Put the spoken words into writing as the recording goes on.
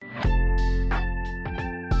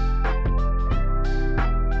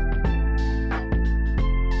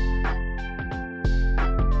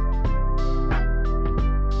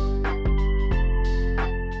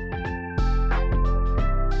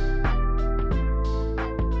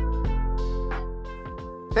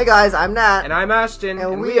Hey guys, I'm Nat. And I'm Ashton.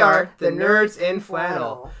 And we are the Nerds in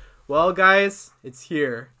Flannel. Flannel. Well, guys, it's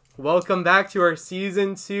here. Welcome back to our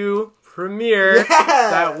Season 2 premiere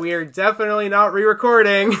that we're definitely not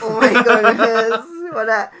re-recording. Oh my goodness.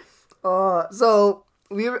 So,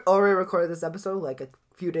 we already recorded this episode like a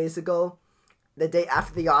few days ago. The day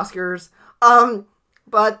after the Oscars.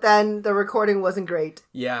 But then the recording wasn't great.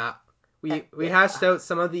 Yeah. We hashed out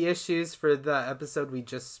some of the issues for the episode we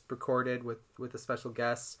just recorded with a special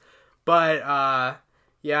guest. But,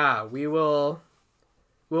 yeah, we'll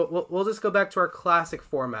just go back to our classic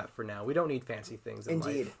format for now. We don't need fancy things in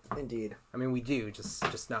life. Indeed. I mean, we do,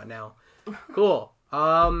 just not now. Cool.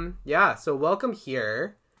 Yeah, so welcome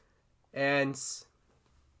here. And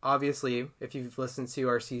obviously, if you've listened to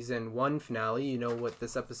our Season 1 finale, you know what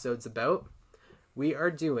this episode's about. We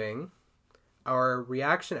are doing our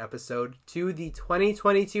reaction episode to the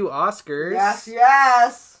 2022 Oscars.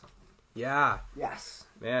 Yes! Yeah. Yes.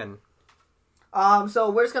 Man.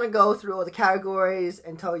 So we're just gonna go through all the categories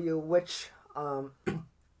and tell you which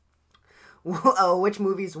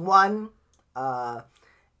movies won.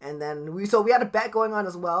 And then we had a bet going on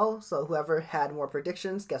as well. So whoever had more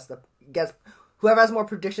predictions whoever has more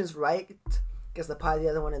predictions right gets the pie the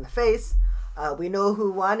other one in the face. We know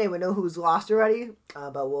who won and we know who's lost already,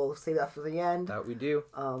 but we'll save that for the end. That we do.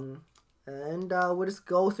 And we'll just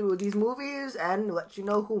go through these movies and let you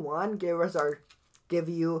know who won. Give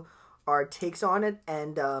you our takes on it,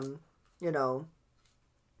 and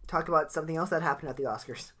talk about something else that happened at the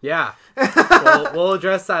Oscars. Yeah, we'll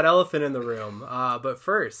address that elephant in the room. But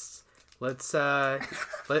first, let's hop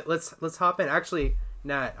in. Actually,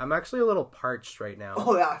 Nat, I'm actually a little parched right now.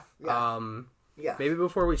 Oh yeah. Yeah. Maybe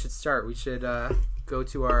before we should start, we should go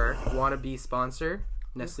to our wannabe sponsor,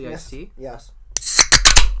 Nestle Iced Tea. Yes.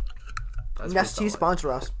 That's Nestle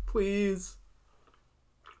sponsor us, please.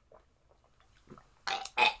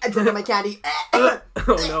 I took my candy. Oh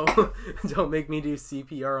no! Don't make me do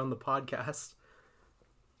CPR on the podcast.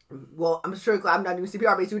 Well, I'm not doing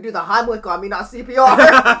CPR, but you do the Heimlich on me, not CPR.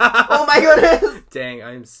 Oh my goodness! Dang,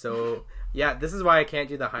 I'm so... Yeah, this is why I can't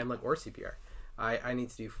do the Heimlich or CPR. I need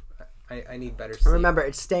to do... I need better sleep. Remember,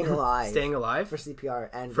 it's staying alive. Staying alive? For CPR.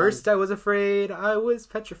 And first I was afraid, I was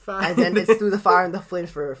petrified. And then it's through the fire and the flames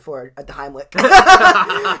for the Heimlich.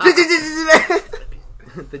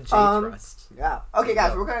 The J Trust. Yeah. Okay,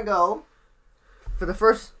 guys, we're going to go for the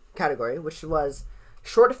first category, which was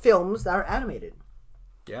short films that are animated.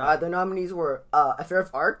 Yeah. The nominees were Affair of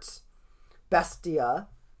Arts, Bestia,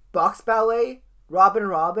 Box Ballet,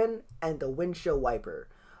 Robin, and The Windshield Wiper.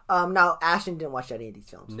 Now, Ashton didn't watch any of these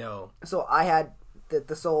films. No. So I had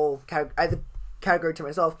the sole category to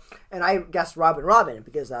myself, and I guessed Robin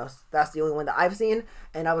because that's the only one that I've seen,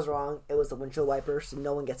 and I was wrong. It was The Windshield Wiper, so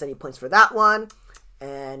no one gets any points for that one.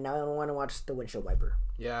 And now I don't want to watch The Windshield Wiper.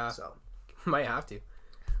 Yeah. So might have to.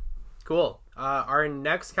 Cool. Our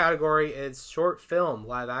next category is short film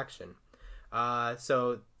live action.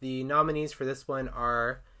 So the nominees for this one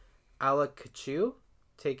are Alakachu,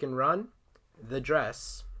 Take and Run, The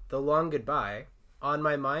Dress, The Long Goodbye, On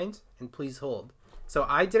My Mind, and Please Hold. So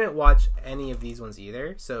I didn't watch any of these ones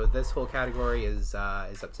either. So this whole category is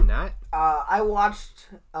up to Nat. I watched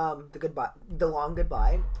The Long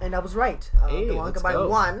Goodbye, and I was right. Hey, The Long Goodbye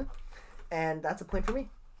won, and that's a point for me.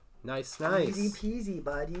 Nice. Easy peasy,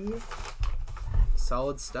 buddy.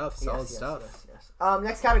 Solid stuff. Yes.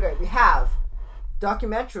 Next category, we have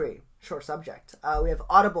documentary, short subject. We have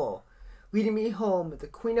Audible, Leading Me Home, The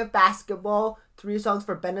Queen of Basketball, 3 Songs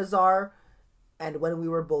for Benazar, and When We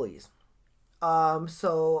Were Bullies.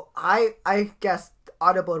 So I guessed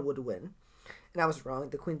Audible would win, and I was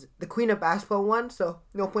wrong. The Queen of Basketball won, so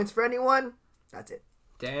no points for anyone. That's it.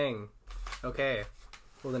 Dang. Okay.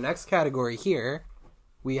 Well, the next category here,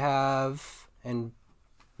 we have, and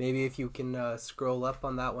maybe if you can scroll up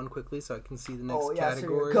on that one quickly so I can see the next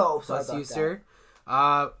category. Go. Bless you, sir.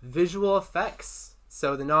 Visual effects.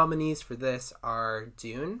 So the nominees for this are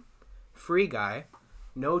Dune, Free Guy,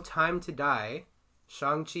 No Time to Die,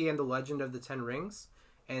 Shang-Chi and the Legend of the Ten Rings,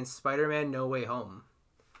 and Spider-Man No Way Home.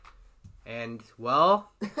 And,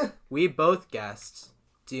 well, we both guessed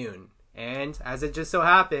Dune. And, as it just so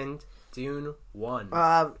happened, Dune won.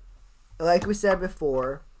 Like we said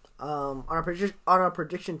before, on our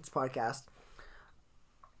predictions podcast,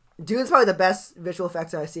 Dune's probably the best visual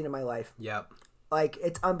effects I've seen in my life. Yep. Like,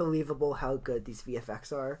 it's unbelievable how good these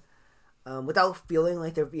VFX are. Without feeling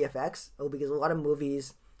like they're VFX, because a lot of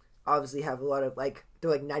movies obviously have a lot of,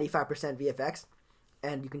 they're 95% VFX,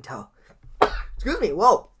 and you can tell. Excuse me,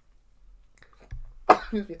 whoa!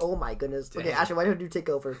 Excuse me, oh my goodness. Dang. Okay, Ashley, why don't you take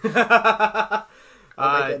over?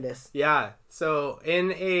 Oh my goodness. Yeah. So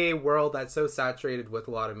in a world that's so saturated with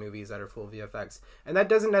a lot of movies that are full of VFX, and that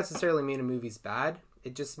doesn't necessarily mean a movie's bad.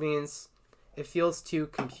 It just means it feels too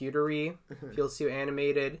computery, feels too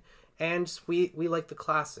animated, and we like the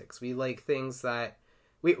classics. We like things that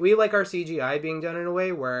we like our CGI being done in a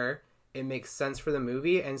way where it makes sense for the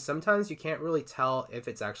movie, and sometimes you can't really tell if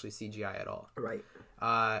it's actually CGI at all. Right.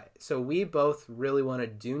 So we both really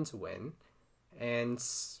wanted Dune to win, and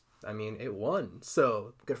I mean, it won.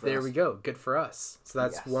 So Good for there us. we go. Good for us. So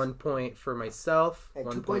that's Yes. 1 point for myself. And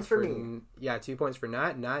 1 2 point points for me. Yeah, 2 points for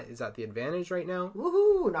Nat. Nat is at the advantage right now.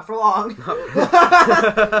 Woohoo! Not for long.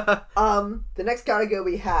 The next category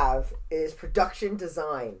we have is production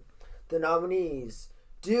design. The nominees: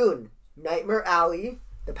 Dune, Nightmare Alley,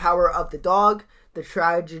 The Power of the Dog, The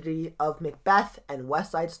Tragedy of Macbeth, and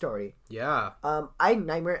West Side Story. Yeah. I had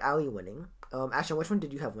Nightmare Alley winning. Ashton, which one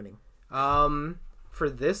did you have winning? For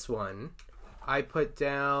this one, I put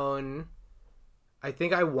down. I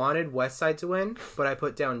think I wanted West Side to win, but I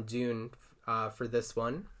put down Dune for this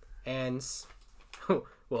one. And,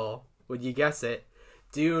 well, would you guess it?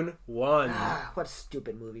 Dune won. What a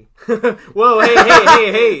stupid movie. Whoa,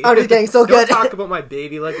 hey. I'm just kidding. So Don't good. talk about my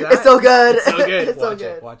baby like that. It's so good. It's so good. It's so Watch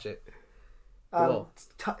good. it. Watch it. Cool.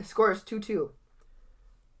 Score is 2-2.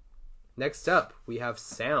 Next up, we have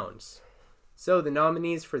sounds. So the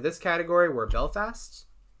nominees for this category were Belfast,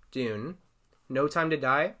 Dune, No Time to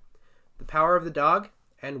Die, The Power of the Dog,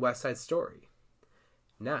 and West Side Story.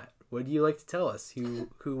 Nat, would you like to tell us who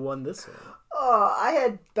won this one? Oh, I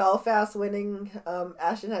had Belfast winning.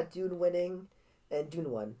 Ashton had Dune winning, and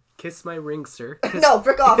Dune won. Kiss my ring, sir. No,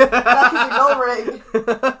 frick off. Not kissing no ring.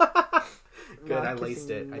 Good, Not I laced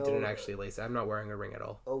kissing it. I no didn't ring. actually lace it. I'm not wearing a ring at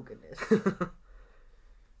all. Oh, goodness.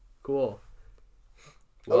 Cool.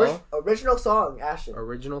 Well, Original song, Ashton.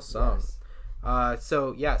 original song. Yes.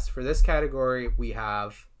 So, yes, for this category, we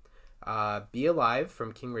have Be Alive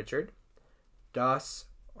from King Richard, Das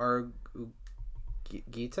Arguitas,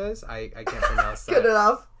 I can't pronounce that. Good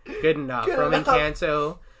enough. Good enough. Good From enough.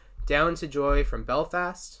 Encanto, Down to Joy from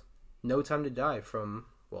Belfast, No Time to Die from,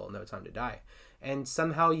 well, No Time to Die, and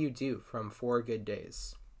Somehow You Do from 4 Good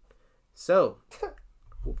Days. So,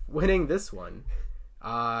 winning this one,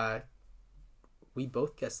 we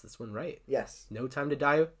both guessed this one right. Yes. No Time to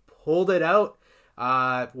Die pulled it out,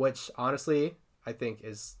 which honestly I think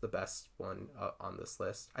is the best one on this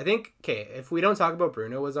list. I think, okay, if we don't talk about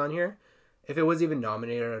Bruno was on here, if it was even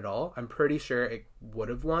nominated at all, I'm pretty sure it would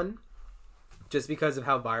have won, just because of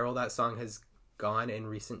how viral that song has gone in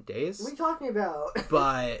recent days. What are you talking about?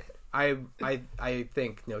 But I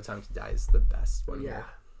think No Time to Die is the best one Yeah.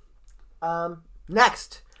 here.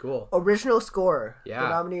 Next, Cool. original score. Yeah. The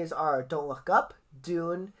nominees are Don't Look Up,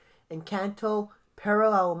 Dune, Encanto,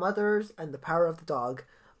 Parallel Mothers, and The Power of the Dog.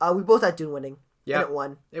 We both had Dune winning. Yeah. And it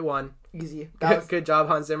won. It won. Easy. That was, Good job,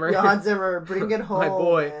 Hans Zimmer. yeah, Hans Zimmer, bring it home. my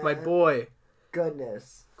boy. man. My boy.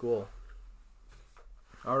 Goodness. Cool.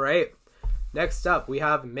 All right. Next up, we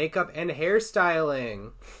have makeup and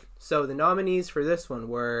hairstyling. So the nominees for this one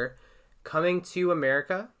were Coming to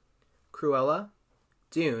America, Cruella,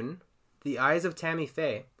 Dune, The Eyes of Tammy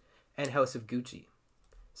Faye, and House of Gucci.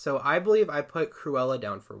 So I believe I put Cruella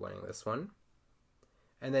down for winning this one.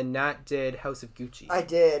 And then Nat did House of Gucci. I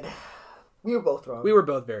did. We were both wrong. We were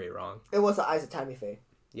both very wrong. It was the Eyes of Tammy Faye.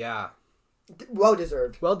 Yeah. Well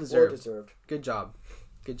deserved. Well deserved. Well deserved. Good job.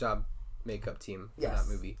 Good job, makeup team, for Yes.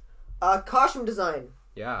 that movie. Costume design.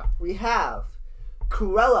 Yeah. We have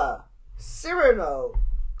Cruella, Cyrano,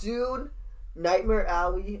 Dune, Nightmare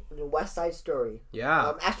Alley, and West Side Story.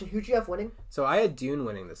 Yeah. Ashton, who'd you have winning? So I had Dune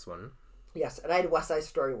winning this one. Yes, and I had West Side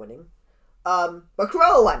Story winning. But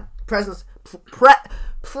Cruella won. Pleasant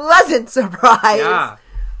surprise. Yeah.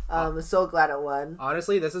 I'm so glad it won.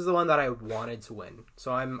 Honestly, this is the one that I wanted to win.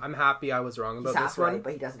 So I'm happy I was wrong He's about half this one. right,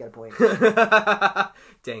 but he doesn't get a point.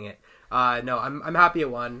 Dang it. No, I'm happy it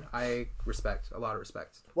won. I respect. A lot of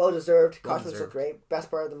respect. Well deserved. Well Costumes deserved. look great. Best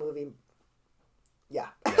part of the movie. Yeah.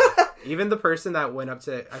 Yeah. Even the person that went up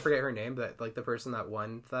to, I forget her name, but like the person that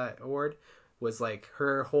won that award was like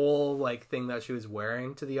her whole like thing that she was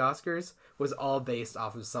wearing to the Oscars was all based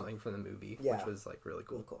off of something from the movie, Yeah. which was like really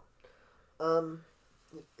cool. Cool.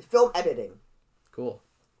 Film editing. Cool.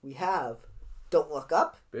 We have Don't Look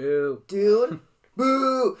Up, Boo. Dune,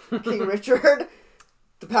 Boo, King Richard,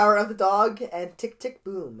 The Power of the Dog, and Tick Tick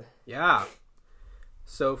Boom. Yeah.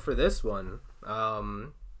 So for this one,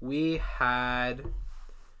 we had,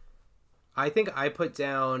 I think we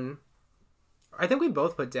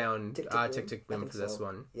both put down Tick, Tick, Boom. Tick Tick I Boom think for this so.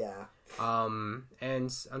 one. Yeah.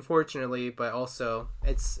 And unfortunately, but also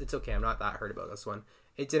it's okay. I'm not that hurt about this one.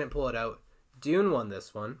 It didn't pull it out. Dune won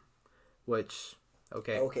this one, which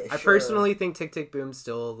Okay. Okay, I sure. personally think Tick Tick Boom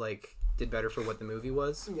still like did better for what the movie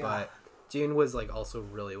was, Yeah. but Dune was like also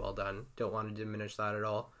really well done. Don't want to diminish that at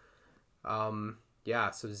all.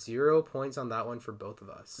 Yeah, so 0 points on that one for both of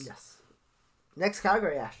us. Yes. Next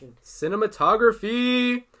category, Ashton.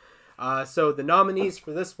 Cinematography. So the nominees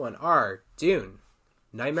for this one are Dune,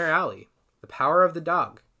 Nightmare Alley, The Power of the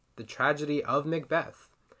Dog, The Tragedy of Macbeth,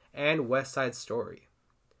 and West Side Story.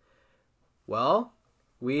 Well,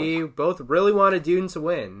 we both really wanted Dune to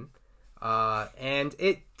win, and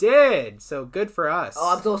it did. So good for us.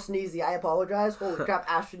 Oh, I'm so sneezy. I apologize. Holy crap,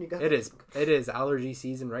 Ashton, you got It is allergy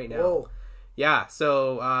season right now. Whoa. Yeah,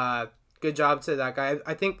 so good job to that guy.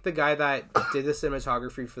 I think the guy that did the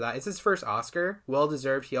cinematography for that, it's his first Oscar. Well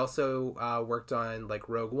deserved. He also worked on like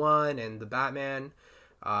Rogue One and The Batman,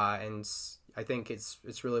 and I think it's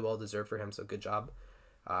really well deserved for him. So good job.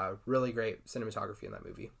 Really great cinematography in that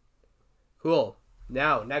movie. Cool.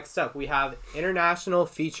 Now, next up, we have International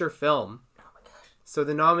Feature Film. Oh my gosh. So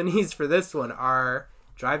the nominees for this one are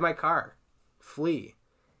Drive My Car, Flee,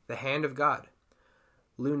 The Hand of God,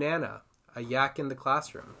 Lunana, A Yak in the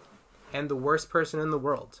Classroom, and The Worst Person in the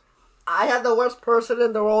World. I had the worst person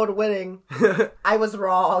in the world winning. I was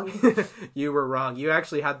wrong. You were wrong. You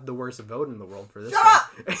actually had the worst vote in the world for this Shut one.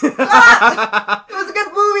 up! Shut up! It was a good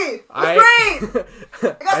movie. It was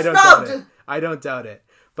great. I got snubbed. I don't doubt it.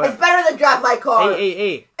 But It's better than Drive My Car.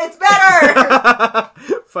 hey. It's better.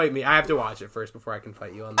 Fight me. I have to watch it first before I can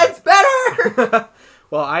fight you on that. It's better.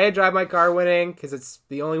 Well, I had Drive My Car winning because it's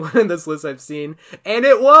the only one in this list I've seen, and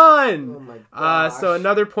it won. Oh my gosh. So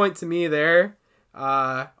another point to me there.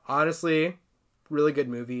 Honestly, really good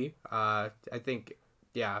movie. I think,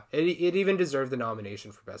 yeah, it even deserved the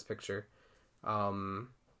nomination for Best Picture.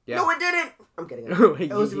 Yeah. No, it didn't. I'm kidding.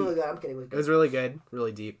 It was really good. I'm kidding. It was really good,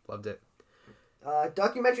 really deep. Loved it.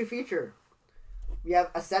 Documentary feature. We have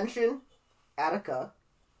Ascension, Attica,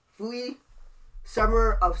 Flee,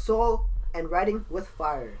 Summer of Soul, and Riding with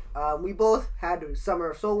Fire. We both had Summer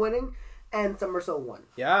of Soul winning, and Summer of Soul won.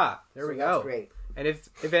 Yeah, there we go. That's great. And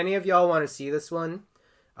if any of y'all want to see this one,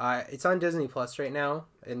 it's on Disney Plus right now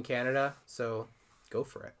in Canada, so go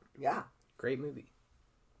for it. Yeah. Great movie.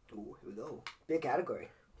 Ooh, here we go. Big category.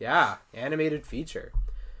 Yeah, animated feature.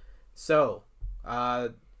 So,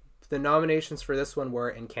 the nominations for this one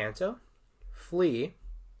were Encanto, Flee,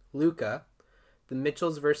 Luca, The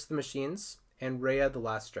Mitchells vs. the Machines, and Raya the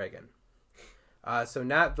Last Dragon. So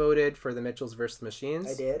Nat voted for The Mitchells vs. the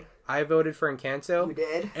Machines. I did. I voted for Encanto. You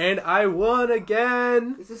did. And I won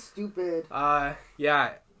again! This is stupid.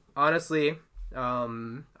 Yeah, honestly,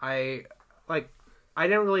 I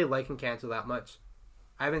didn't really like Encanto that much.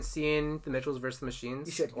 I haven't seen The Mitchells vs. the Machines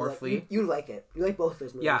You should. or Flee. You like it. You like both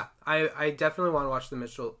those movies. Yeah, I definitely want to watch the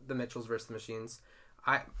Mitchells vs. the Machines.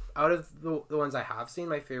 Out of the ones I have seen,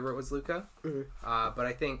 my favorite was Luca. Mm-hmm. But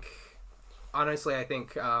I think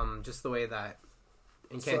just the way that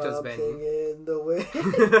Encanto's Something been in the way.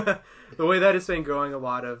 the way that it's been growing a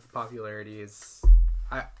lot of popularity is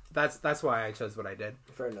that's why I chose what I did.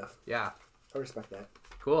 Fair enough. Yeah, I respect that.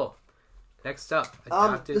 cool. Next up,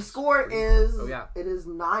 adapted the score screen- is Oh yeah, it is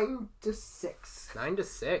 9-6.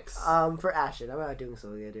 9-6. For Ashton. I'm not doing so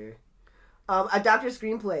good here. Adapted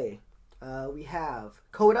screenplay. We have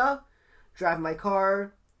Coda, Drive My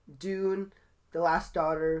Car, Dune, The Last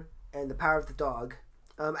Daughter, and The Power of the Dog.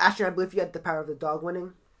 Ashton, I believe you had The Power of the Dog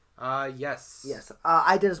winning. Yes. Yes,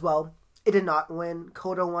 I did as well. It did not win.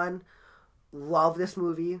 Coda won. Love this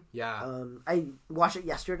movie. Yeah. I watched it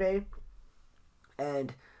yesterday,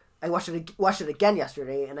 and I watched it again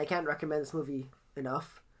yesterday, and I can't recommend this movie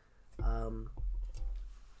enough.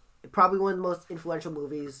 Probably one of the most influential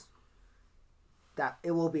movies that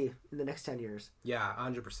it will be in the next 10 years. Yeah,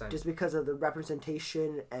 100%. Just because of the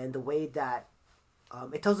representation and the way that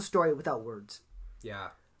it tells a story without words. Yeah.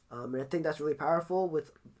 And I think that's really powerful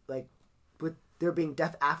with there being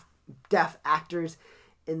deaf actors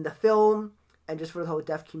in the film, and just for the whole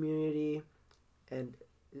deaf community, and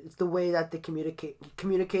it's the way that they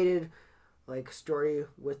communicated like story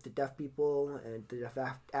with the deaf people and the deaf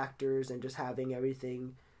actors, and just having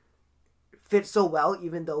everything fit so well,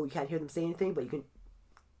 even though you can't hear them say anything, but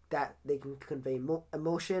they can convey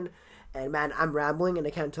emotion. And man, I'm rambling and I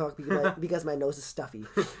can't talk because my nose is stuffy.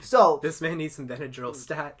 So This man needs some Benadryl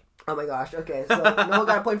stat. oh my gosh, okay, so no one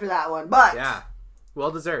got a point for that one, but Yeah.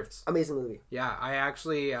 Well deserved. amazing movie. Yeah, I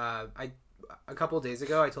actually, a couple of days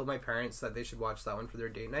ago, I told my parents that they should watch that one for their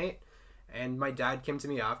date night. And my dad came to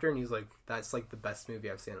me after and he's like, that's like the best movie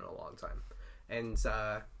I've seen in a long time. And,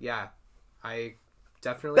 yeah, I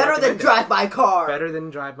definitely Better than recommend it. Drive My Car. Better than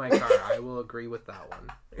Drive My Car. I will agree with that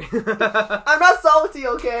one. I'm not salty,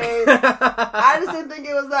 okay? I just didn't think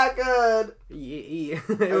it was that good.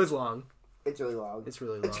 It was long. It's really long. It's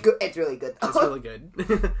really long. It's good. It's really good. It's really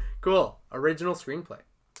good. Cool. Original screenplay.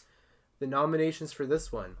 The nominations for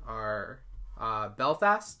this one are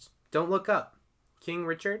Belfast, Don't Look Up, King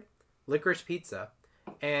Richard, Licorice Pizza,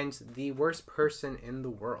 and The Worst Person in the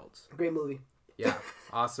World. Great movie. Yeah,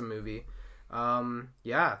 awesome movie.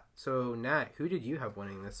 Yeah. So Nat, who did you have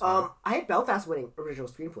winning this one? I had Belfast winning original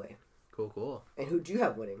screenplay. Cool. And who do you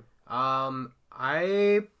have winning?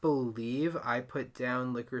 I believe I put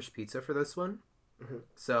down Licorice Pizza for this one. Mm-hmm.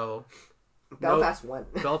 So Belfast won.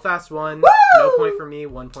 Belfast won. Woo! No point for me.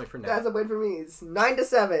 1 point for Nat. That's a win for me. It's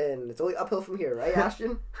 9-7. It's only uphill from here, right,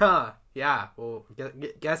 Ashton? Huh. Yeah. Well,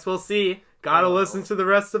 guess we'll see. Gotta listen to the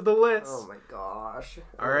rest of the list. Oh my gosh.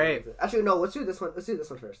 All right. Actually, no. Let's do this one. Let's do this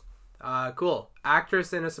one first. Cool.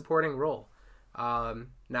 Actress in a supporting role.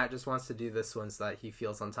 Nat just wants to do this one so that he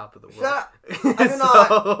feels on top of the world. Shut up. I do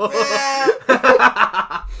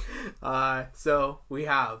not. So we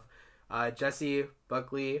have Jessie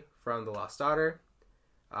Buckley from The Lost Daughter,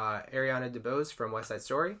 Ariana DeBose from West Side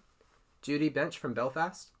Story, Judi Dench from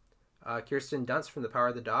Belfast, Kirsten Dunst from The Power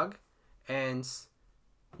of the Dog, and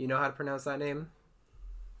you know how to pronounce that name?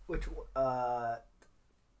 Which Anna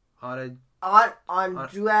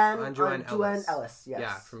Juan Ellis. Yes.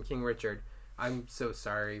 Yeah, from King Richard. I'm so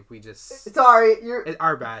sorry. We just Sorry,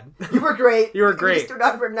 our bad. You were great. You were great. You just turned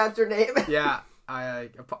out to pronounce her name. Yeah,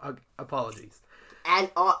 apologies.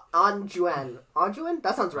 And Anjuan. Anjuan?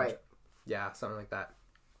 That sounds right. Yeah, something like that.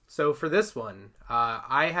 So for this one,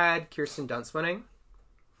 I had Kirsten Dunst winning.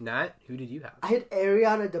 Nat, who did you have? I had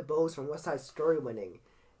Ariana DeBose from West Side Story winning,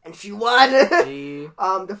 and she won.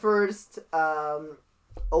 The first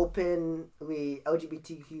openly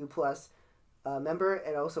LGBTQ plus member,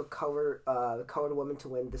 and also colored woman to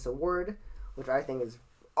win this award, which I think is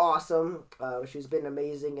awesome. She's been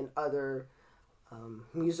amazing in other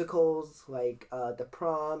musicals like The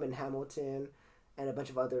Prom and Hamilton, and a bunch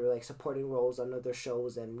of other like supporting roles on other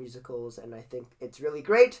shows and musicals, and I think it's really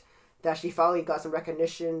great that she finally got some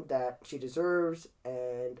recognition that she deserves,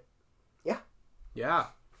 and yeah,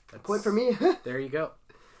 point for me. There you go.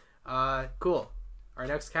 Cool. Our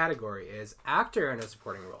next category is actor in a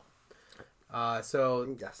supporting role.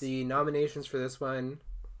 So Yes. the nominations for this one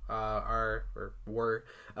were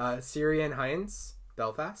Syrian Hines,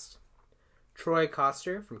 Belfast, Troy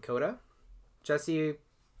Koster from Coda, Jesse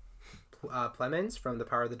Plemons from The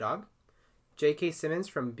Power of the Dog, J.K. Simmons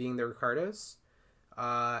from Being the Ricardos,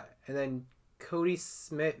 and then Cody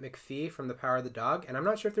Smith McPhee from The Power of the Dog. And I'm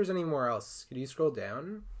not sure if there's any more else. Could you scroll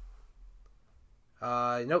down?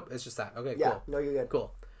 Nope, it's just that. Okay, Yeah, cool. no, you're good.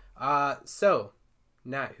 Cool. So,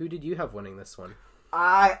 Nat, who did you have winning this one?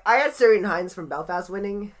 I had Syrian Hines from Belfast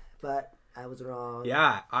winning, but I was wrong.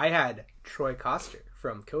 Yeah, I had Troy Koster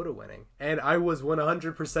from Coda winning, and I was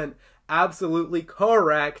 100% absolutely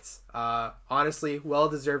correct. Honestly,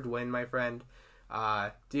 well-deserved win, my friend.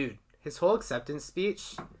 Dude, his whole acceptance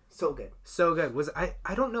speech, So good. so good.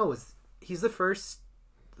 I don't know, he's the first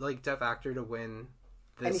like deaf actor to win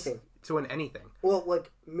this, Anything. to win anything. Well,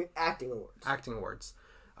 like acting awards. Acting awards.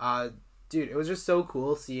 Dude, it was just so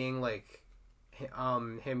cool seeing like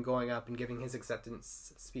him going up and giving his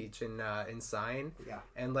acceptance speech in Sign. Yeah.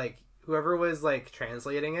 And like whoever was like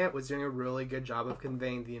translating it was doing a really good job of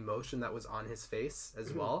conveying the emotion that was on his face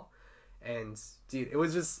as well. And dude, it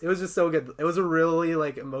was just so good. It was a really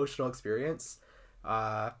like emotional experience.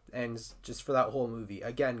 And just for that whole movie.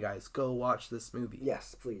 Again, guys, go watch this movie.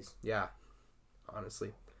 Yes, please. Yeah.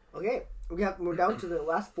 Honestly. Okay, we're down to the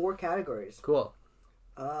last 4 categories. Cool.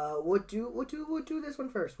 We'll do this one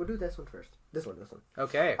first. We'll do this one first. This one.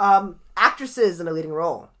 Okay. Actresses in a leading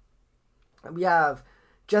role. We have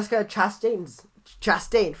Jessica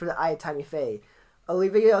Chastain for The Eye of Tammy Faye,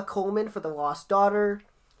 Olivia Colman for The Lost Daughter,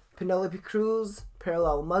 Penelope Cruz,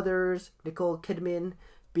 Parallel Mothers, Nicole Kidman,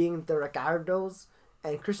 Being the Ricardos,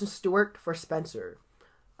 and Kristen Stewart for Spencer.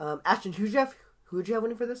 Ashton, who did you have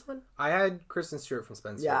winning for this one? I had Kristen Stewart from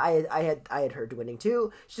Spencer. Yeah, I had her winning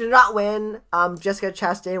too. She did not win. Jessica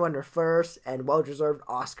Chastain won her first and well-deserved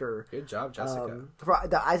Oscar. Good job, Jessica. For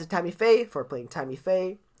The Eyes of Tammy Faye, for playing Tammy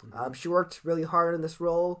Faye. She worked really hard in this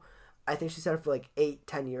role. I think she said it for like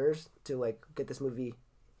 8-10 years to like get this movie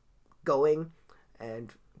going,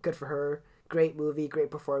 and good for her. Great movie, great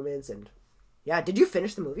performance, and yeah. Did you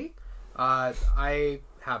finish the movie? I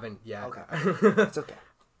haven't yet. Okay, it's okay.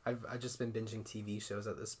 I've just been binging TV shows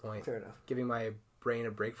at this point. Fair enough. Giving my brain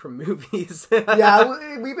a break from movies.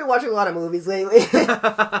 Yeah, we've been watching a lot of movies lately.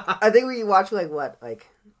 I think we watch like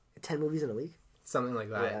 10 movies in a week. something like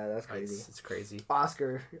that. Yeah, that's crazy. It's crazy.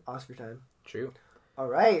 Oscar time. True. All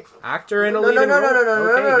right. Actor in a No, leading no, role. no, no, no,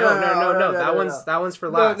 Okay, no, no, no. no, That no, one's no. that one's for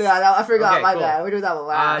No, last. yeah, I forgot. Okay, My cool. bad. We do that one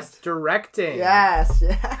last. Directing. Yes.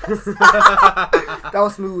 That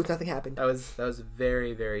was smooth. Nothing happened. That was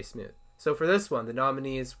very, very smooth. So for this one, the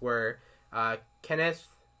nominees were Kenneth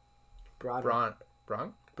Branagh.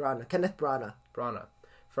 Kenneth Branagh. Branagh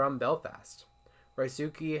from Belfast,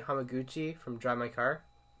 Ryusuke Hamaguchi from Drive My Car.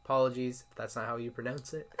 Apologies if that's not how you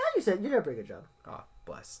pronounce it. You did a pretty good job. Oh,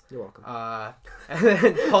 bless. You're welcome. And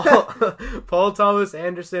then Paul Thomas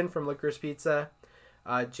Anderson from Licorice Pizza,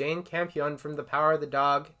 Jane Campion from The Power of the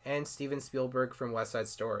Dog, and Steven Spielberg from West Side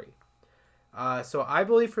Story. So I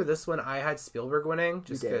believe for this one I had Spielberg winning,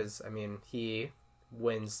 just because, I mean, he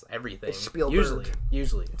wins everything. It's Spielberg.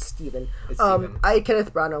 Usually. It's Steven. It's Steven. I had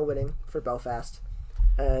Kenneth Branagh winning for Belfast.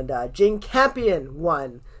 And Jane Campion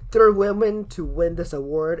won. Third woman to win this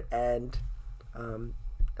award. And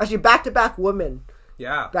actually, back-to-back women.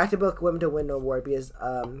 Yeah. Back-to-back women to win the award because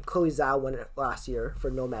Chloe Zhao won it last year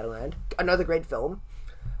for Nomadland. Another great film.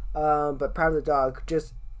 But Power of the Dog,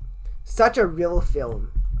 just such a real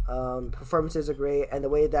film. Performances are great. And the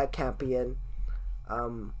way that Campion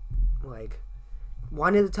wanted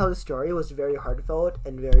to tell the story was very heartfelt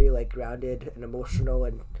and very grounded and emotional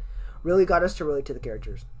and really got us to relate to the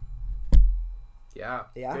characters. Yeah.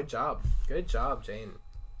 Yeah. Good job, Jane.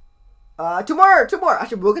 Two more.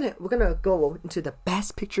 Actually, we're gonna go into the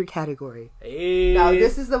best picture category. Hey. Now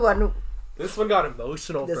this is the one. This one got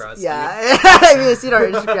emotional for us. Yeah, Dude. I mean, seen our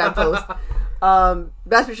Instagram post.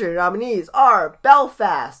 Best picture nominees are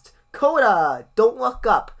Belfast, Coda, Don't Look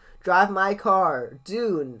Up, Drive My Car,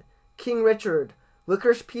 Dune, King Richard,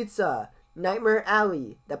 Licorice Pizza, Nightmare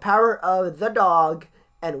Alley, The Power of the Dog,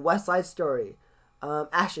 and West Side Story.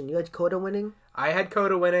 Ashton, you had Coda winning? I had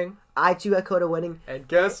Coda winning. I too had Coda winning. And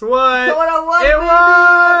guess what? Coda won! It baby!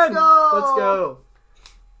 won! Let's go!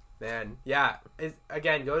 Man, yeah.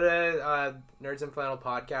 Again, go to Nerds and Flannel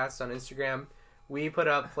Podcast on Instagram. We put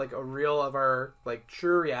up a reel of our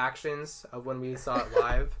true reactions of when we saw it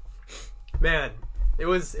live. Man, it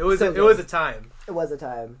was a time. It was a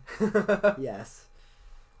time. Yes.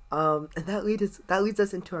 And that leads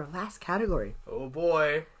us into our last category. Oh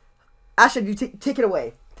boy. Ashton, you take it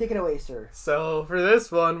away. Take it away, sir. So for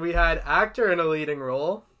this one, we had actor in a leading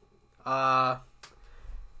role.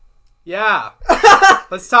 Yeah.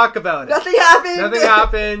 Let's talk about it. Nothing happened. Nothing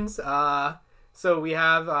happens. So we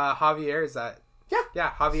have Javier. Is that? Yeah. Yeah,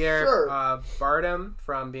 Javier Sure. Bardem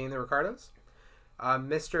from Being the Ricardos.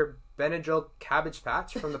 Mr. Benadryl Cabbage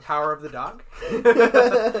Patch from The Power of the Dog.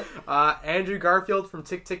 Andrew Garfield from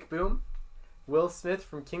Tick, Tick, Boom. Will Smith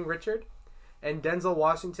from King Richard. And Denzel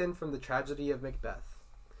Washington from The Tragedy of Macbeth.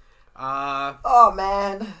 Oh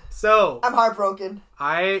man. So I'm heartbroken.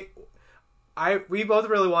 We both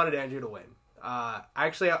really wanted Andrew to win.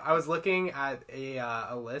 Actually, I was looking at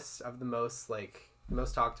a list of the most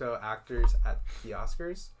talked about actors at the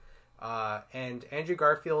Oscars, and Andrew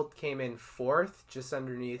Garfield came in fourth, just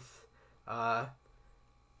underneath Will,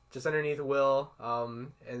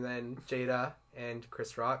 and then Jada and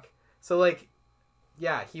Chris Rock. So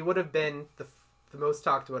yeah, he would have been the most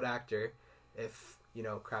talked about actor if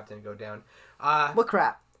crap didn't go down. What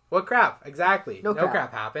crap? What crap? Exactly. No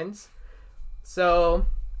crap happens. So,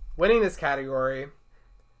 winning this category,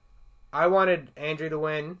 I wanted Andrew to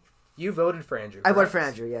win. You voted for Andrew. I voted correct? for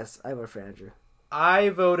Andrew. Yes, I voted for Andrew. I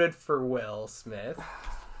voted for Will Smith.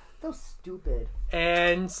 That was stupid.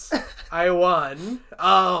 And I won.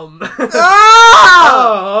 Ah!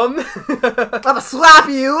 I'm I'm gonna slap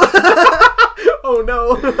you. Oh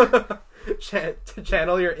no.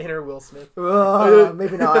 Channel your inner Will Smith.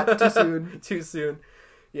 Maybe not. Too soon. Too soon.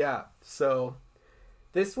 Yeah. So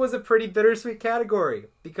this was a pretty bittersweet category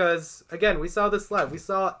because again, we saw this live. We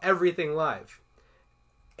saw everything live.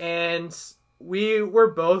 And we were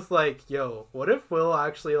both like, yo, what if Will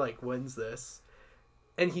actually wins this?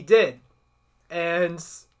 And he did. And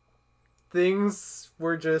things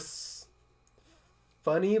were just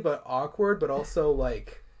funny but awkward, but also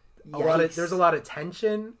there's a lot of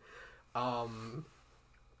tension. Yeah,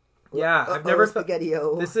 I've never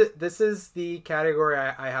spaghetti-o. This is the category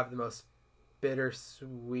I have the most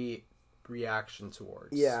bittersweet reaction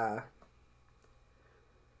towards. Yeah.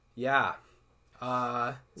 Yeah.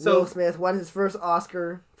 So So Will Smith won his first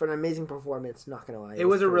Oscar for an amazing performance. Not gonna lie, it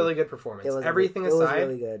was a really good performance. It was Everything it was aside,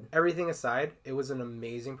 really good. everything aside, it was an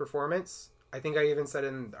amazing performance. I think I even said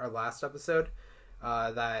in our last episode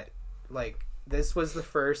that this was the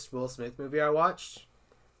first Will Smith movie I watched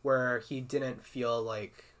where he didn't feel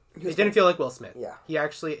like Will Smith. Yeah. He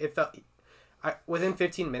actually within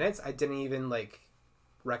 15 minutes I didn't even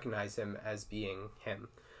recognize him as being him,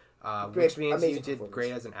 Great, which means amazing you did performance.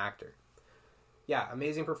 great as an actor. Yeah,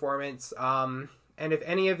 amazing performance. And if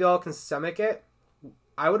any of y'all can stomach it,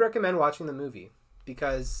 I would recommend watching the movie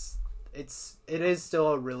because it is still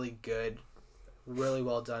a really good, really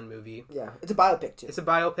well done movie. Yeah, it's a biopic too. It's a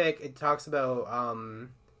biopic. It talks about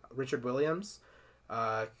Richard Williams,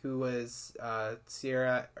 who was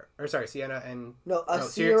Sienna and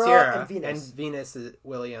Sierra and Venus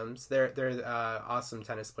Williams. They're awesome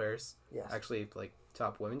tennis players. Yes. Actually, like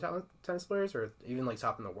top women tennis players, or even like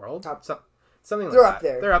top in the world. Top. Something like They're that. up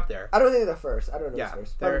there. They're up there. I don't think they're first. I don't know Yeah, who's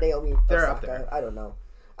first. they're- Naomi they're up Osaka. there. I don't know.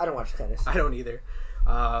 I don't watch tennis. I don't either.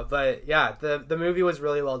 But yeah, the movie was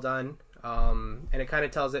really well done. And it kind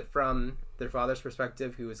of tells it from their father's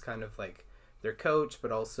perspective, who was kind of like their coach,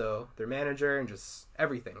 but also their manager and just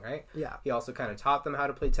everything, right? Yeah. He also kind of taught them how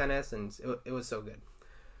to play tennis, and it was so good.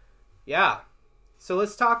 Yeah. So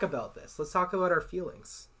let's talk about this. Let's talk about our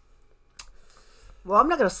feelings. Well, I'm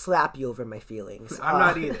not gonna slap you over my feelings. I'm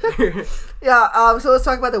not either. Yeah. So let's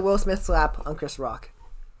talk about the Will Smith slap on Chris Rock.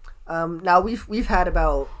 Now we've had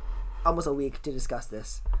about almost a week to discuss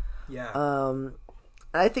this. Yeah. And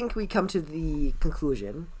I think we come to the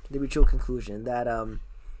mutual conclusion that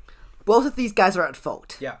both of these guys are at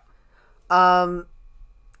fault. Yeah.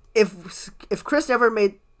 If Chris never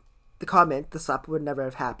made the comment, the slap would never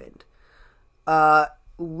have happened.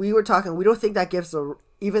 We were talking. We don't think that gives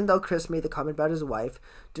even though Chris made the comment about his wife,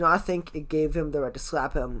 do not think it gave him the right to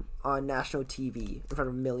slap him on national TV in front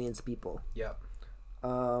of millions of people. Yep.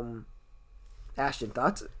 Ashton,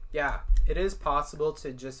 thoughts? Yeah, it is possible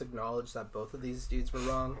to just acknowledge that both of these dudes were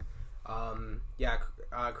wrong.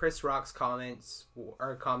 Chris Rock's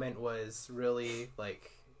comment was really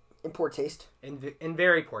like In poor taste. in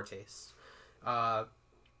very poor taste. But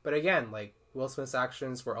again, like Will Smith's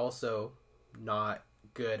actions were also not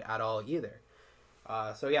good at all either.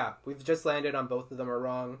 So yeah, we've just landed on both of them are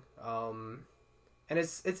wrong. And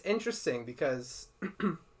it's interesting because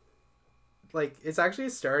like it's actually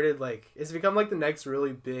started like it's become like the next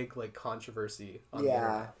really big like controversy on the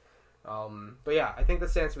internet. But yeah, I think the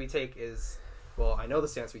stance we take is I know the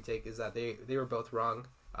stance we take is that they were both wrong.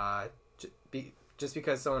 Just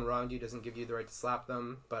because someone wronged you doesn't give you the right to slap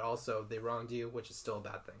them, but also they wronged you, which is still a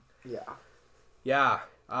bad thing. Yeah. Yeah.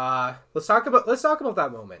 Let's talk about that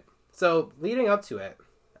moment. So leading up to it,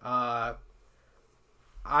 I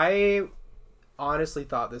honestly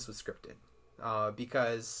thought this was scripted,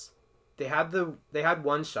 because they had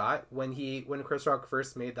one shot when Chris Rock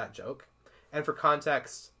first made that joke, and for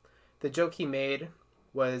context, the joke he made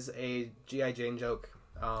was a G.I. Jane joke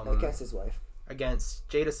Against his wife. against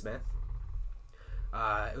Jada Smith.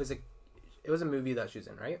 It was a movie that she was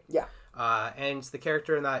in, right? Yeah. And the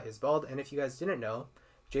character in that is bald. And if you guys didn't know,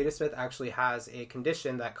 Jada Smith actually has a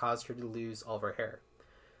condition that caused her to lose all of her hair.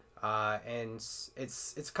 And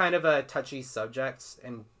it's kind of a touchy subject.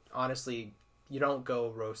 And honestly, you don't go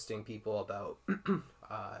roasting people about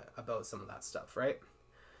some of that stuff, right?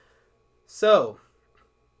 So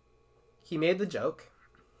he made the joke,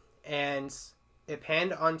 and it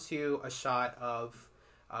panned onto a shot of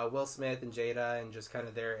Will Smith and Jada and just kind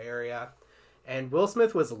of their area. And Will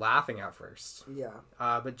Smith was laughing at first. Yeah.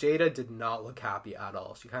 But Jada did not look happy at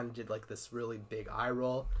all. She kind of did like this really big eye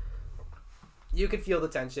roll. You could feel the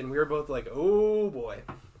tension. We were both like, oh boy.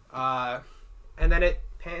 And then it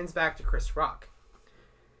pans back to Chris Rock.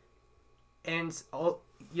 And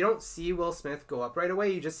you don't see Will Smith go up right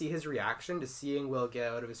away. You just see his reaction to seeing Will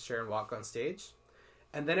get out of his chair and walk on stage.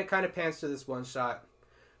 And then it kind of pans to this one shot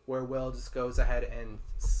where Will just goes ahead and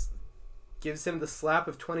gives him the slap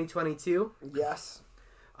of 2022. Yes.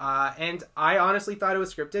 And I honestly thought it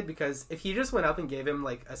was scripted, because if he just went up and gave him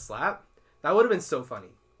like a slap, that would have been so funny.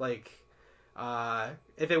 Like,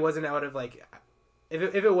 if it wasn't out of like, if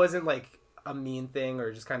it wasn't like a mean thing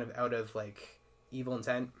or just kind of out of like evil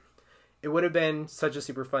intent, it would have been such a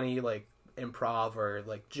super funny like improv or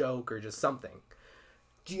like joke or just something.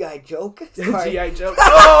 G.I. joke? G.I. joke.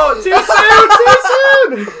 Oh, too soon!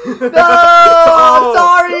 No, I'm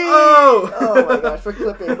sorry. Oh. Oh my gosh, for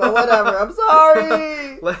clipping, but whatever. I'm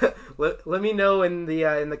sorry. Let me know in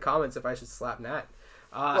the comments if I should slap Nat.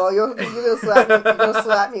 Well, you're gonna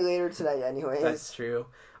slap me later tonight, anyways. That's true.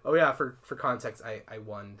 Oh yeah, for context, I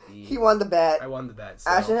won the. He won the bet. I won the bet.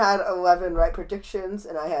 So Ashton had 11 right predictions,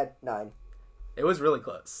 and I had 9. it was really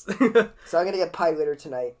close. So I'm gonna get pie later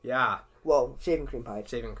tonight. Yeah, Whoa, shaving cream pie.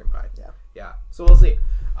 shaving cream pie. Yeah. Yeah. So we'll see.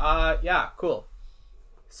 Yeah, cool.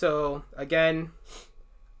 So again,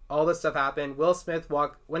 all this stuff happened. Will Smith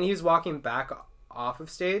when he was walking back off of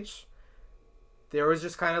stage, there was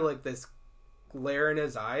just kind of like this glare in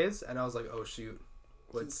his eyes, and I was like, oh shoot.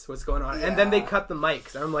 what's going on? Yeah. And then they cut the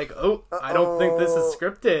mics. And I'm like, oh, I don't think this is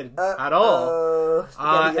scripted at all.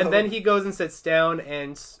 And then he goes and sits down,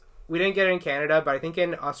 and we didn't get it in Canada, but I think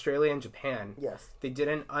in Australia and Japan, yes, they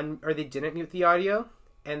didn't mute the audio,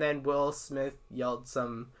 and then Will Smith yelled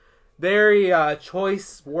some very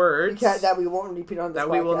choice words that we won't repeat on this that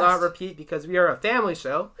podcast. we will not repeat because we are a family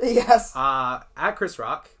show. Yes. At Chris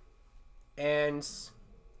Rock, and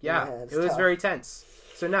yeah, it was tough. very tense.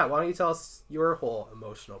 So now, why don't you tell us your whole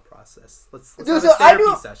emotional process? Let's Dude, have so a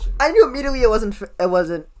therapy session. I knew immediately it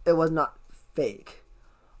was not fake.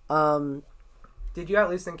 Did you at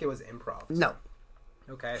least think it was improv? No.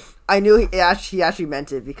 Okay. I knew he actually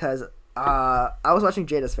meant it because I was watching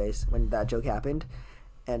Jada's face when that joke happened,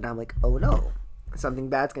 and I'm like, oh no, something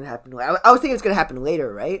bad's gonna happen. I was thinking it's gonna happen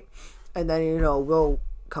later, right? And then Will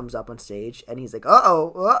comes up on stage and he's like,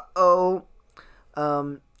 uh-oh.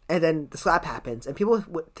 And then the slap happens, and people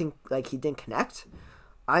would think like he didn't connect.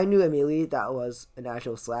 I knew immediately that was an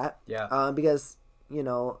actual slap. Yeah. Because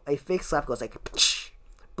a fake slap goes like, but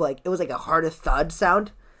like it was like a harder thud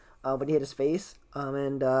sound when he hit his face.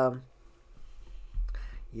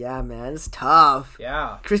 Yeah, man, it's tough.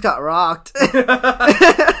 Yeah. Chris got rocked.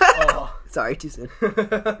 Oh. Sorry, too soon.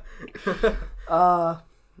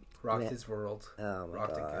 Rocked his world. Oh my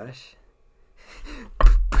Rocked gosh.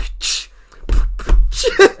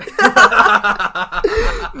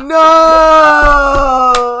 No!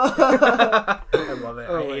 I love it.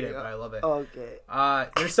 I hate it, but I love it. Okay.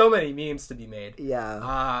 There's so many memes to be made.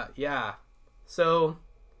 Yeah. Yeah. So,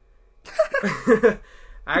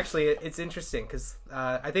 actually, it's interesting because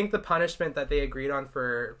I think the punishment that they agreed on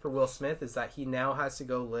for Will Smith is that he now has to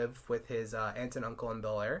go live with his aunt and uncle in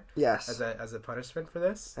Bel Air. Yes. As a punishment for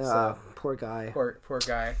this. Poor guy. Poor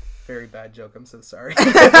guy. Very bad joke. I'm so sorry.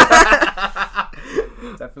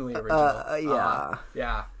 Definitely original. Yeah.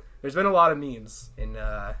 Yeah. There's been a lot of memes in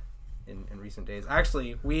recent days.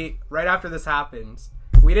 Actually, right after this happened,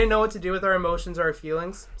 we didn't know what to do with our emotions or our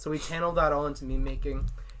feelings, so we channeled that all into meme making.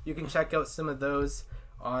 You can check out some of those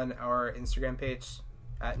on our Instagram page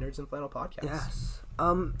at Nerds and Flannel Podcast. Yes.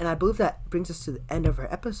 And I believe that brings us to the end of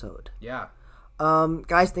our episode. Yeah.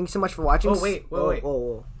 Guys, thanks so much for watching. Oh, wait.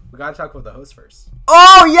 Whoa. We gotta talk about the host first.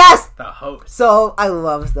 Oh, yes! The host. So, I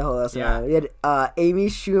love the host. Yeah. Man. We had Amy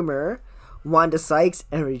Schumer, Wanda Sykes,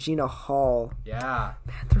 and Regina Hall. Yeah.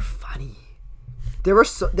 Man, they're funny. They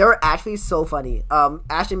were actually so funny.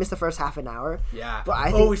 Ashley missed the first half an hour. Yeah. But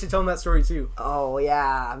I think, we should tell them that story too. Oh,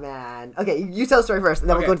 yeah, man. Okay, you tell the story first, and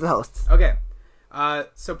then we'll go to the hosts. Okay.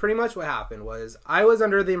 So pretty much what happened was I was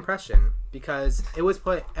under the impression, because it was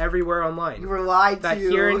put everywhere online, You were lied to. that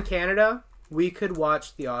here in Canada, we could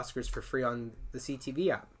watch the Oscars for free on the CTV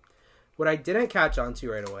app. What I didn't catch on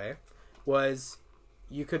to right away was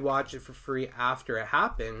you could watch it for free after it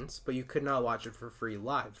happens, but you could not watch it for free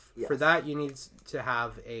live. Yes. For that, you need to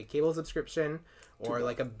have a cable subscription or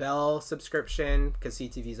like a Bell subscription, because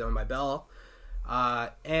CTV is owned by Bell.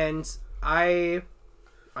 And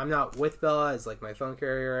I'm not with Bell as like my phone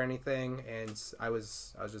carrier or anything, and I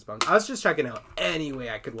was just bummed. I was just checking out any way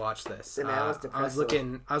I could watch this. And I was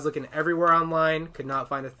looking everywhere online, could not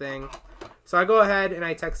find a thing. So I go ahead and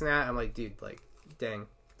I text Nat. I'm like, dude, like, dang,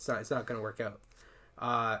 it's not gonna work out.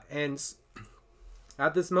 And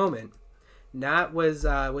at this moment, Nat was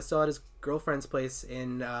still at his girlfriend's place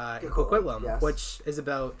in Coquitlam, yes. which is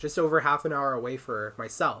about just over half an hour away for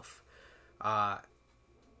myself.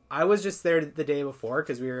 I was just there the day before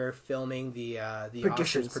because we were filming the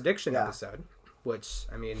Oscars prediction episode, which,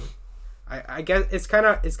 I mean, I guess it's kind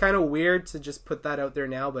of weird to just put that out there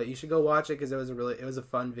now, but you should go watch it because it was a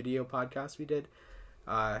fun video podcast we did.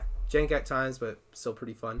 Jank at times, but still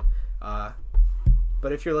pretty fun.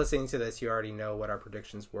 But if you're listening to this, you already know what our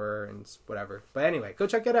predictions were and whatever. But anyway, go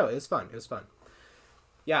check it out. It was fun.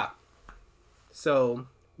 Yeah. So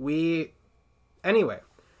anyway,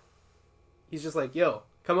 he's just like, yo,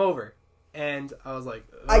 come over. And I was like,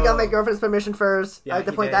 oh. I got my girlfriend's permission first. Yeah, I like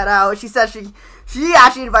to he point did. that out. She said she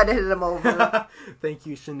actually invited him over. Thank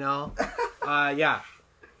you, Chanel. Yeah.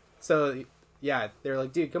 So, yeah, they were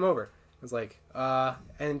like, dude, come over. I was like,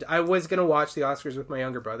 and I was going to watch the Oscars with my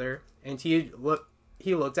younger brother. And he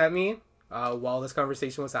looked at me while this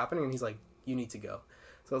conversation was happening, and he's like, you need to go.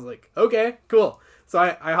 So I was like, okay, cool. So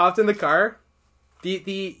I hopped in the car, beat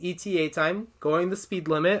the ETA time, going the speed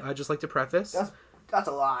limit. I'd just like to preface. That's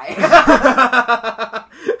a lie.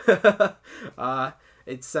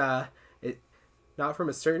 It's not from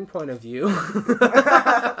a certain point of view.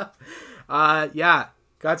 Yeah,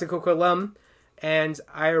 got to Coquitlam, and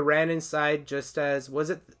I ran inside just as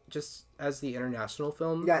the international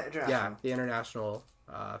film? Yeah, international. Yeah, the international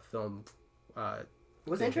film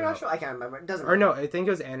Was it international? I can't remember. It doesn't Or matter. no, I think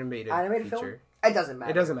it was animated Animated feature. film? It doesn't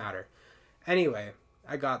matter. It doesn't matter. Anyway,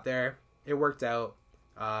 I got there. It worked out.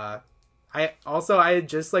 I had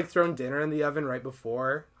just like thrown dinner in the oven right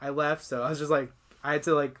before I left, so I was just like, I had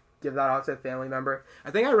to like give that off to a family member.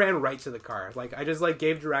 I think I ran right to the car. Like I just like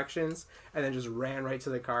gave directions and then just ran right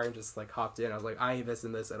to the car and just like hopped in. I was like, I ain't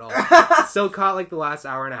missing this at all. Still caught like the last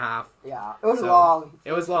hour and a half. Yeah, it was long.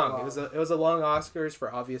 It was long. It was a long Oscars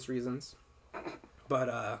for obvious reasons,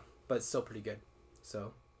 but still pretty good.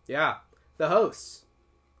 So yeah, the hosts.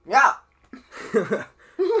 Yeah.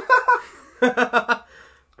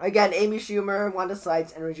 Again, Amy Schumer, Wanda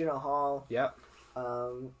Sykes, and Regina Hall. Yep.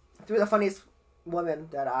 Three of the funniest women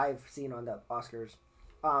that I've seen on the Oscars.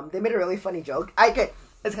 They made a really funny joke.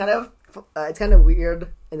 It's kind of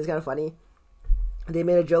weird and it's kind of funny. They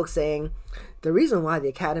made a joke saying the reason why the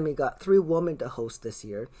Academy got 3 women to host this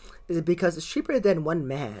year is because it's cheaper than 1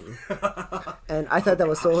 man. And I thought that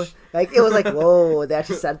was so like it was like whoa, they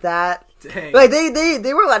actually said that. Dang. Like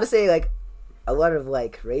they were allowed to say like a lot of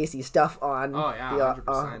like racy stuff on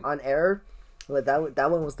on air. But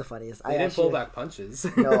that one was the funniest. They didn't pull back punches.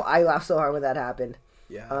 No, I laughed so hard when that happened.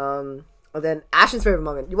 Yeah. And then Ashton's favorite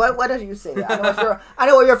moment. What did you say? I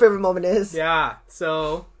know what your favorite moment is. Yeah.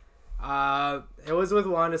 So, it was with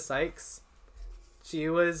Wanda Sykes. She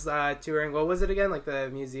was touring. What was it again? Like the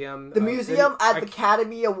museum. The museum at the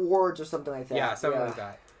Academy Awards or something like that. Yeah, something like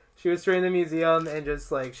that. She was touring the museum and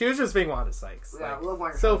just like she was just being Wanda Sykes. Yeah, like, we love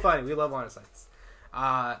Wanda so Sykes. funny. We love Wanda Sykes.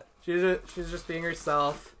 She was just being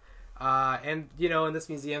herself. And you know, in this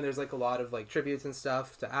museum, there's like a lot of like tributes and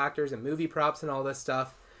stuff to actors and movie props and all this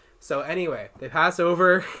stuff. So anyway, they pass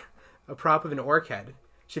over a prop of an orc head.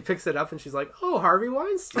 She picks it up and she's like, "Oh, Harvey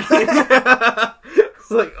Weinstein."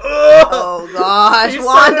 It's like, oh gosh,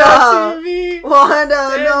 Wanda,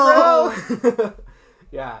 Damn, no.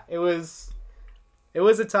 Yeah, it was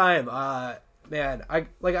a time. Man, I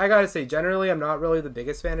gotta say, generally, I'm not really the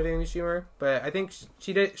biggest fan of Amy Schumer, but I think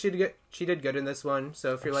she did good in this one.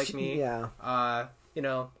 So if you're like me, yeah. You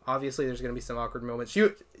know, obviously there's gonna be some awkward moments.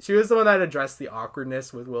 She was the one that addressed the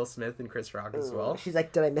awkwardness with Will Smith and Chris Rock as well. She's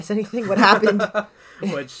like, "Did I miss anything? What happened?"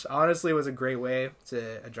 Which honestly was a great way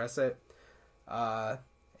to address it,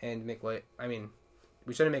 and make light. I mean,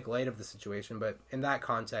 we shouldn't make light of the situation, but in that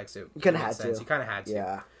context, it kind of made had sense. to. You kind of had to.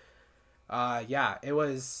 Yeah. Yeah, it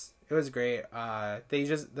was great.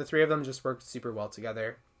 The 3 of them just worked super well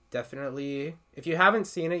together. Definitely, if you haven't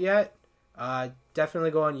seen it yet,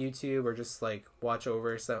 definitely go on YouTube or just like watch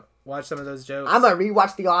some of those jokes. I'm gonna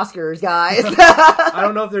rewatch the Oscars, guys. I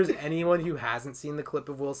don't know if there's anyone who hasn't seen the clip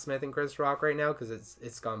of Will Smith and Chris Rock right now because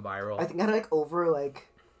it's gone viral. I think I had like over like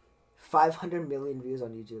 500 million views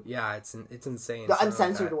on YouTube. Yeah, it's insane. The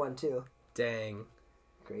uncensored one too. Dang,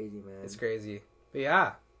 crazy, man. it's crazy. But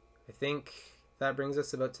yeah, I think that brings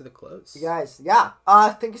us about to the close. You guys, yeah.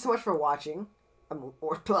 Thank you so much for watching.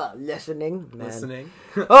 Or listening, man. Listening.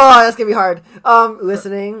 Oh, that's gonna be hard.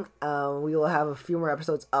 Listening. We will have a few more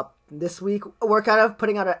episodes up this week. We're kind of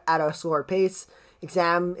putting out at a slower pace.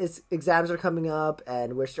 Exams are coming up,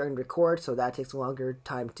 and we're starting to record, so that takes a longer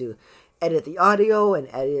time to edit the audio and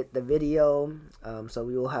edit the video. So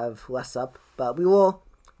we will have less up, but we will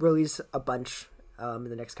release a bunch in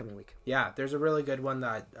the next coming week. Yeah, there's a really good one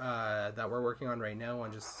that we're working on right now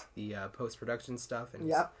on just the post-production stuff,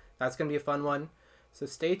 and that's gonna be a fun one. So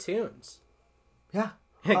stay tuned. Yeah.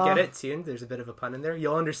 Get it? Tuned? There's a bit of a pun in there.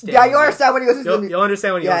 You'll understand. Yeah, you'll understand when you listen to it. You'll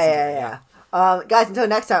understand when you listen to it. Yeah. Guys, until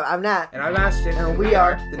next time, I'm Nat. And I'm Ashton. And we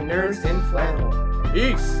are the Nerds in Flannel.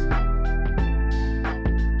 Peace.